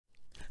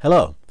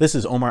Hello, this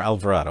is Omar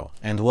Alvarado,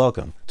 and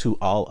welcome to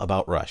All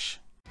About Rush.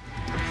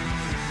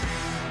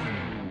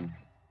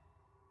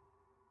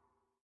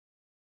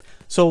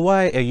 So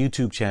why a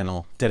YouTube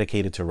channel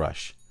dedicated to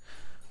Rush?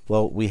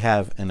 Well, we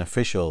have an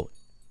official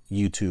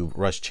YouTube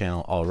Rush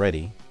channel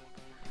already.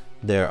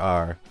 There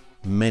are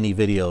many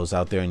videos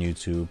out there on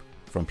YouTube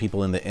from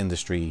people in the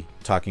industry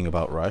talking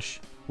about Rush.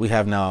 We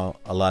have now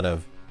a lot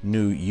of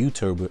new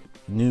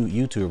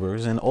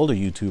YouTubers and older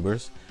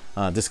YouTubers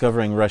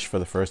discovering Rush for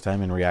the first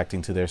time and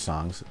reacting to their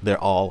songs. They're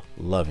all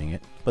loving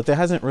it. But there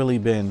hasn't really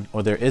been,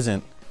 or there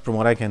isn't, from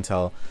what I can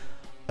tell,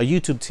 a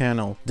YouTube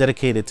channel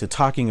dedicated to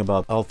talking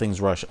about all things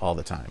Rush all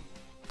the time.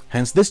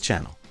 Hence this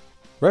channel.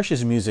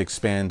 Rush's music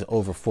spanned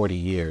over 40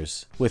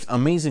 years, with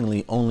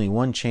amazingly only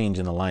one change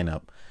in the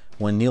lineup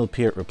when Neil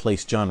Peart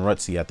replaced John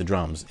Rutsey at the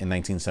drums in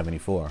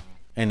 1974.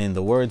 And in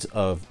the words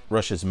of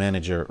Rush's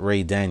manager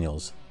Ray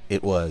Daniels,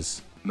 it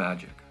was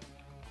magic.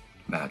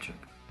 Magic.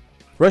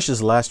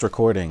 Rush's last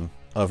recording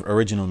of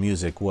original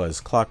music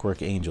was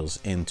Clockwork Angels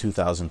in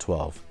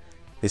 2012.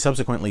 They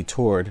subsequently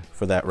toured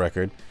for that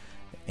record,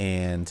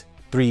 and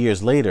 3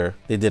 years later,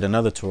 they did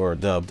another tour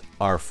dubbed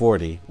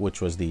R40,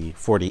 which was the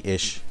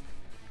 40-ish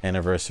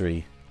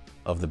anniversary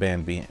of the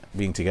band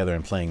being together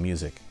and playing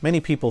music. Many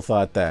people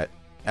thought that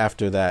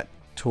after that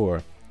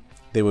tour,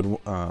 they would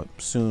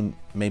soon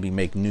maybe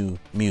make new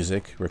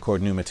music,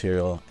 record new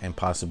material, and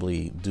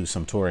possibly do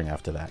some touring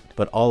after that.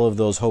 But all of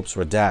those hopes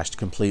were dashed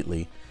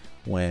completely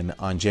when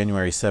on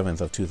January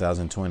 7th of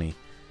 2020,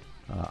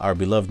 our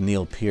beloved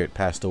Neil Peart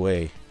passed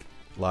away,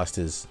 lost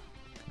his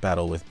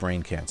battle with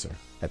brain cancer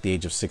at the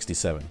age of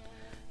 67.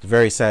 It's a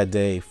very sad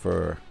day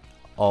for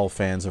all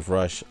fans of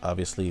Rush,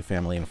 obviously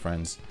family and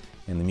friends,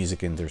 and the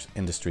music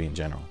industry in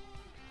general.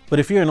 But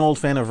if you're an old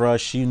fan of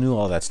Rush, you knew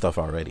all that stuff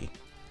already.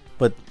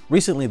 But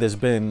recently there's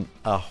been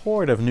a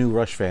horde of new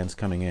Rush fans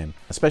coming in,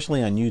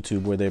 especially on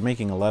YouTube, where they're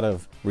making a lot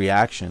of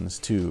reactions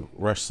to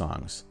Rush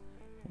songs.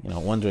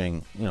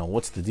 Wondering,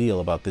 what's the deal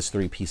about this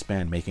three-piece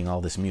band making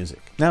all this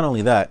music? Not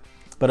only that,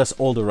 but us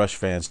older Rush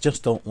fans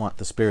just don't want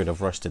the spirit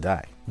of Rush to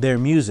die. Their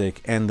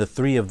music and the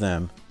three of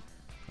them,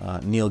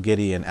 Neil,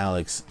 Geddy, and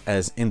Alex,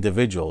 as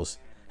individuals,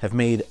 have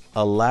made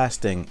a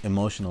lasting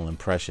emotional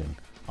impression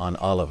on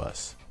all of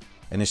us.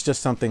 And it's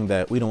just something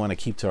that we don't want to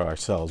keep to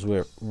ourselves.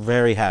 We're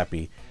very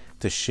happy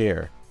to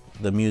share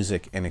the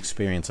music and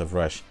experience of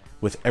Rush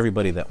with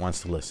everybody that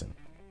wants to listen.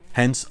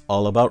 Hence,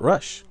 All About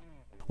Rush.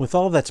 With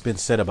all that's been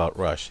said about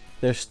Rush,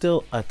 there's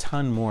still a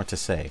ton more to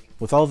say.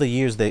 With all the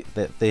years that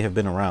they have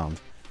been around,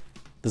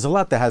 there's a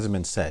lot that hasn't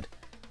been said.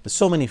 There's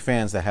so many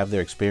fans that have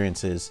their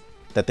experiences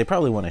that they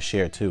probably want to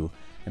share too,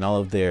 and all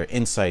of their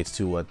insights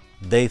to what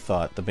they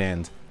thought the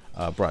band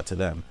brought to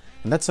them.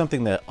 And that's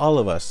something that all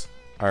of us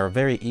are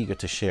very eager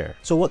to share.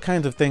 So what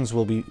kinds of things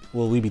will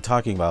we be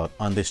talking about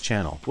on this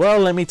channel? Well,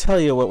 let me tell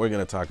you what we're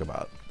going to talk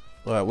about.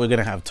 We're going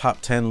to have top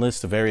 10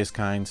 lists of various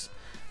kinds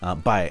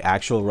by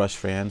actual Rush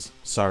fans.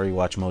 Sorry,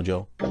 Watch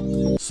Mojo.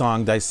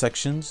 Song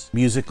dissections,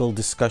 musical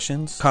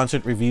discussions,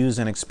 concert reviews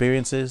and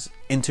experiences,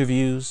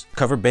 interviews,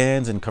 cover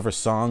bands and cover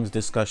songs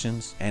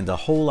discussions, and a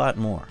whole lot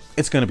more.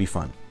 It's going to be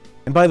fun.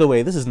 And by the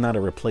way, this is not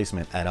a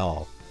replacement at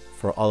all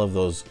for all of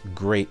those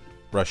great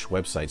Rush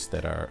websites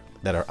that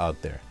are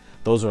out there.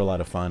 Those are a lot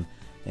of fun,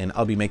 and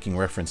I'll be making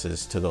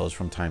references to those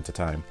from time to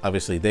time.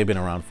 Obviously, they've been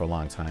around for a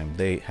long time.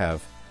 They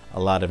have a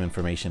lot of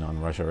information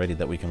on Rush already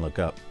that we can look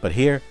up. But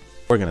here,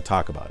 we're going to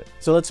talk about it.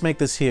 So let's make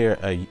this here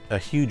a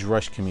huge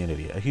Rush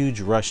community, a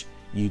huge Rush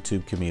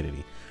YouTube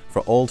community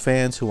for old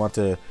fans who want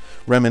to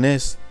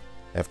reminisce,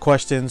 have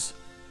questions,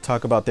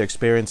 talk about their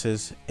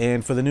experiences,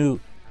 and for the new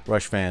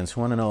Rush fans who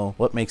want to know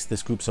what makes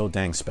this group so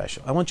dang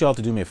special. I want you all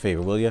to do me a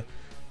favor, will you?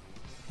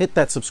 Hit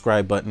that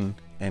subscribe button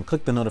and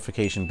click the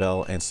notification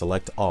bell and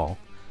select all,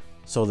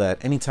 so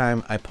that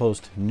anytime I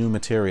post new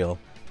material,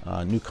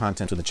 new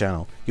content to the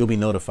channel, you'll be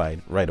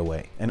notified right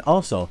away. And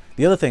also,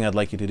 the other thing I'd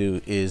like you to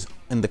do is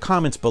in the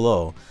comments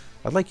below,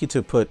 I'd like you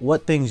to put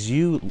what things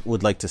you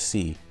would like to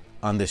see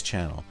on this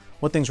channel.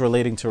 What things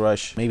relating to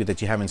Rush, maybe that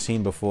you haven't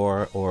seen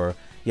before, or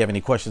you have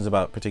any questions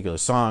about a particular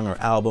song or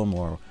album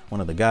or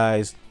one of the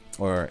guys,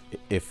 or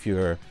if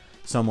you're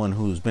someone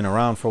who's been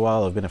around for a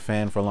while or been a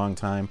fan for a long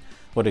time,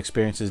 what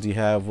experiences do you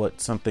have?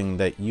 What's something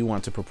that you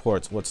want to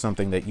purport? What's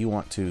something that you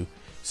want to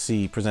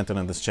see presented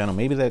on this channel,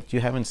 maybe that you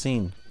haven't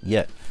seen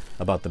yet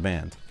about the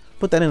band?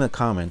 Put that in the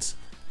comments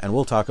and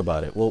we'll talk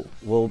about it.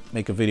 We'll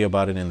make a video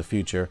about it in the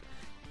future.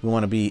 We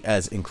want to be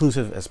as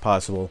inclusive as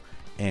possible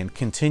and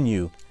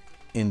continue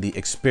in the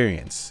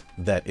experience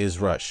that is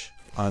Rush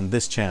on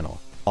this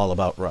channel, All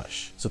About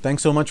Rush. So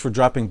thanks so much for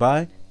dropping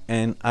by,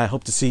 and I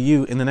hope to see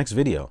you in the next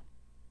video.